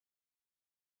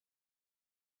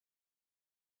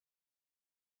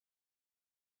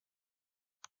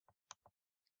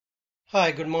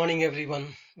Hi, good morning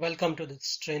everyone. Welcome to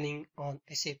this training on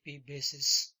SAP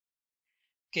Basis.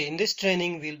 Okay, in this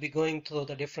training we'll be going through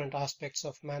the different aspects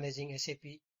of managing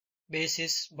SAP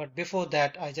Basis, but before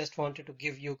that I just wanted to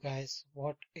give you guys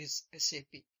what is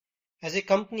SAP. As a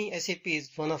company, SAP is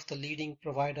one of the leading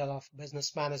provider of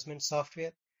business management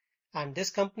software, and this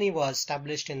company was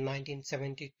established in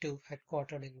 1972,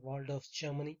 headquartered in Waldorf,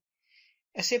 Germany.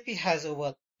 SAP has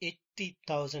over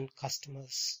 80,000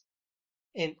 customers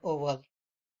in over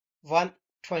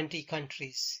 120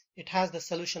 countries. It has the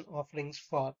solution offerings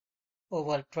for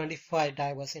over 25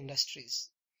 diverse industries.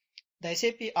 The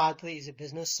SAP R3 is a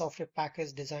business software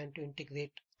package designed to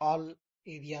integrate all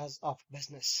areas of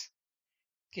business.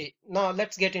 Okay, now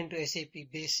let's get into SAP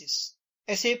Basis.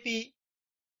 SAP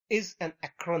is an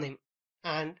acronym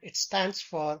and it stands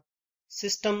for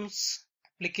Systems,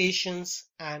 Applications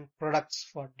and Products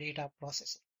for Data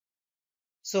Processing.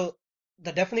 So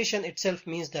the definition itself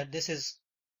means that this is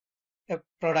a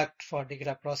product for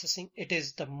data processing. It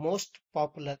is the most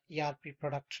popular ERP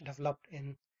product developed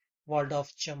in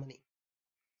Waldorf, Germany.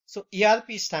 So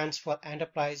ERP stands for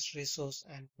Enterprise Resource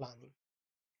and Planning.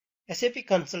 SAP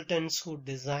consultants who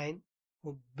design,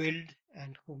 who build,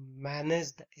 and who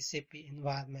manage the SAP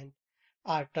environment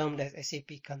are termed as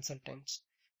SAP consultants.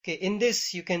 Okay, in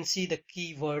this you can see the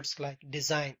key words like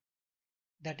design.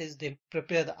 That is, they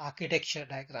prepare the architecture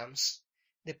diagrams.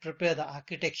 They prepare the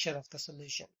architecture of the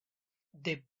solution.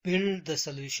 They build the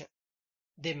solution,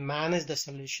 they manage the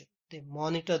solution, they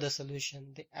monitor the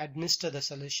solution, they administer the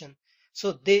solution.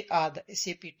 So they are the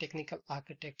SAP technical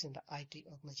architects in the IT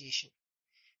organization.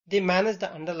 They manage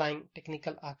the underlying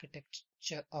technical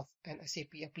architecture of an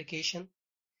SAP application.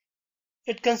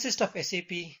 It consists of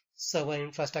SAP server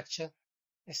infrastructure,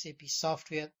 SAP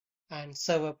software, and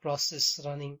server process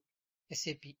running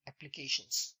SAP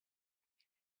applications.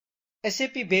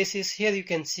 SAP Basis, here you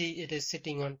can see it is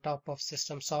sitting on top of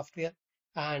system software,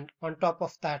 and on top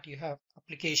of that you have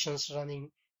applications running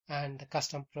and the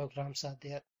custom programs are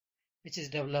there, which is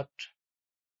developed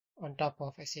on top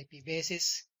of SAP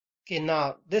Basis. Okay,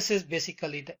 now this is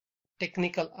basically the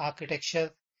technical architecture.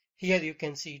 Here you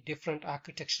can see different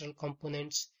architectural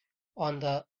components. On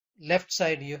the left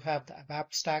side you have the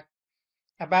ABAP stack.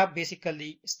 ABAP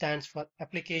basically stands for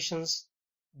Applications,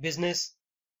 Business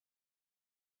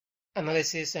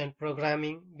Analysis and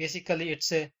Programming. Basically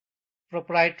it's a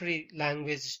proprietary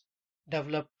language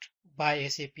developed by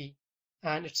SAP,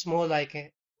 and it's more like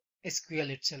a SQL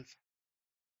itself.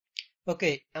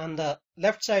 Okay, on the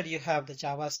left side you have the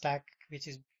Java stack, which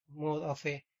is more of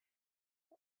a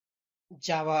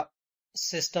Java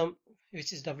system,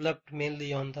 which is developed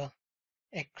mainly on the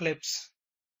Eclipse.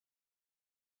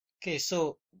 Okay,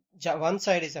 so one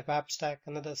side is ABAP stack,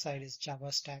 another side is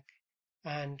Java stack,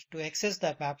 and to access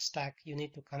the ABAP stack you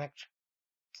need to connect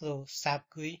through SAP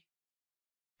GUI.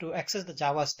 To access the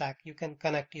Java stack you can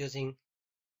connect using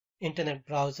internet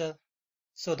browser.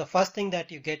 So the first thing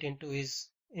that you get into is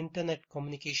Internet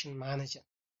Communication Manager.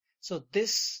 So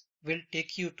this will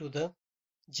take you to the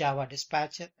Java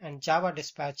dispatcher, and Java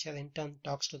dispatcher in turn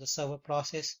talks to the server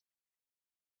process,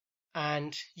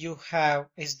 and you have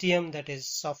SDM, that is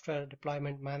Software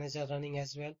Deployment Manager, running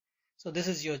as well. So this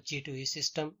is your G2E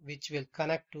system which will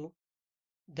connect to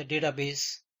the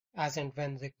database as and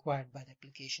when required by the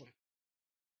application.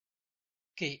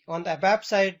 Okay, on the ABAP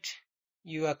side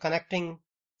you are connecting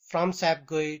from SAP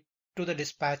GUI to the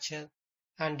dispatcher,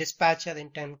 and dispatcher in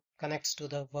turn connects to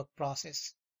the work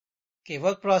process. Okay,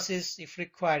 work process, if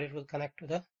required, it will connect to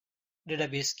the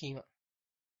database schema.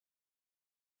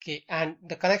 Okay, and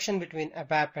the connection between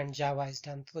ABAP and Java is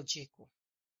done through JCO.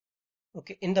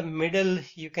 Okay, in the middle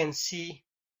you can see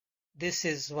this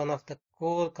is one of the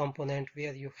core component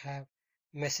where you have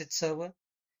message server,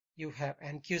 you have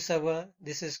NQ server.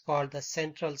 This is called the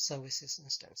central services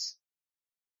instance.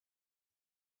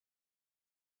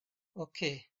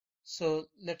 Okay, so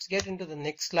let's get into the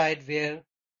next slide where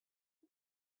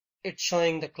it's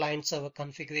showing the client server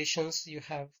configurations. You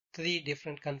have three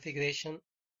different configuration.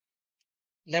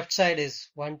 Left side is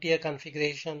one tier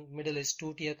configuration, middle is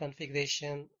two tier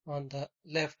configuration, on the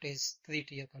left is three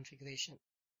tier configuration.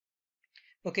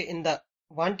 Okay, in the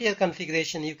one tier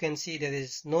configuration you can see there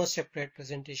is no separate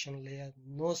presentation layer,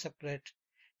 no separate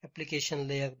application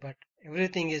layer, but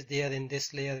everything is there in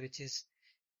this layer, which is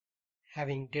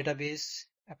having database,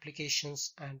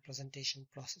 applications and presentation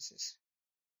processes.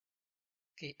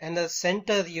 Okay, and the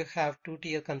center you have two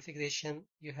tier configuration,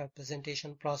 you have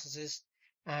presentation processes,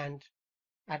 and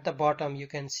at the bottom you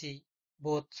can see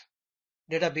both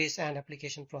database and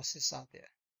application process are there.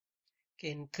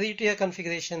 Okay, in three tier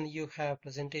configuration you have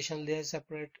presentation layer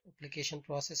separate, application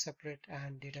process separate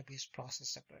and database process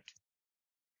separate.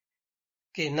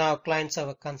 Okay, now client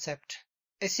server concept.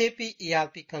 SAP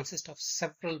ERP consists of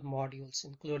several modules,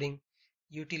 including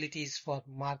utilities for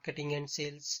marketing and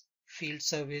sales, field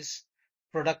service,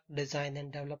 product design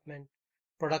and development,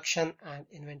 production and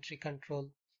inventory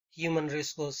control, human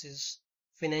resources,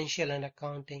 financial and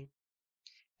accounting.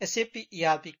 SAP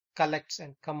ERP collects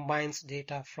and combines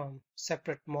data from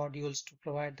separate modules to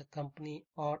provide the company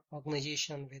or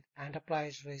organization with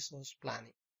enterprise resource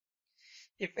planning.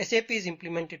 If SAP is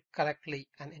implemented correctly,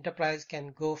 an enterprise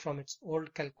can go from its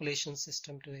old calculation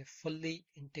system to a fully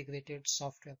integrated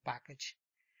software package.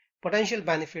 Potential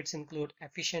benefits include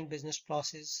efficient business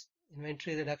process,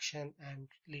 inventory reduction, and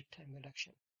lead time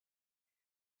reduction.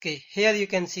 Okay, here you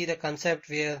can see the concept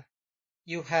where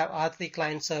you have R3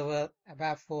 client server,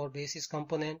 ABAP4 basis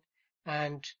component,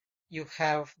 and you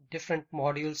have different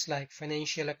modules like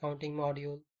financial accounting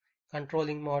module,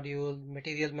 controlling module,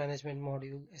 material management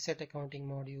module, asset accounting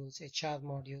modules, HR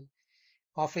module,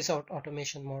 office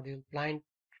automation module,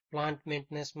 plant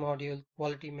maintenance module,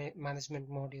 quality management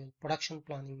module, production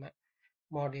planning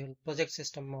module, project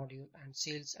system module, and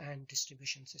sales and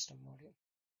distribution system module.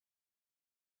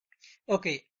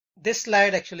 Okay, this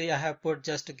slide actually I have put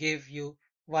just to give you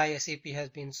why SAP has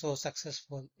been so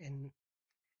successful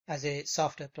as a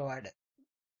software provider.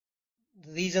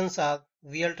 The reasons are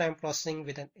real-time processing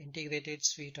with an integrated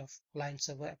suite of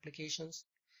client-server applications.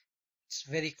 It's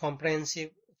very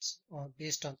comprehensive. It's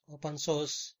based on open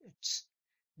source. It's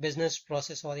business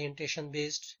process orientation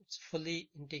based. It's fully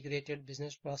integrated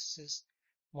business processes,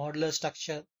 modular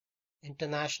structure,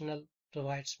 international,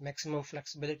 provides maximum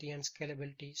flexibility and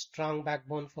scalability, strong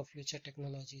backbone for future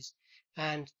technologies,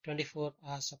 and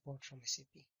 24-hour support from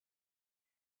SAP.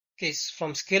 Okay,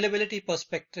 from scalability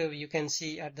perspective, you can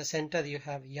see at the center you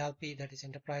have ERP, that is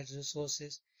enterprise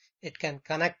resources. It can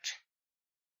connect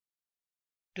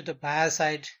to the buyer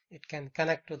side, it can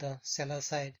connect to the seller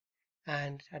side,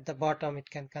 and at the bottom it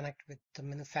can connect with the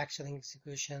manufacturing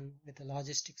execution, with the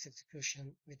logistics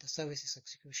execution, with the services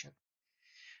execution.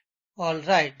 All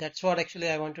right, that's what actually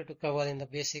I wanted to cover in the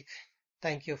basic.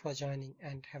 Thank you for joining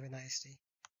and have a nice day.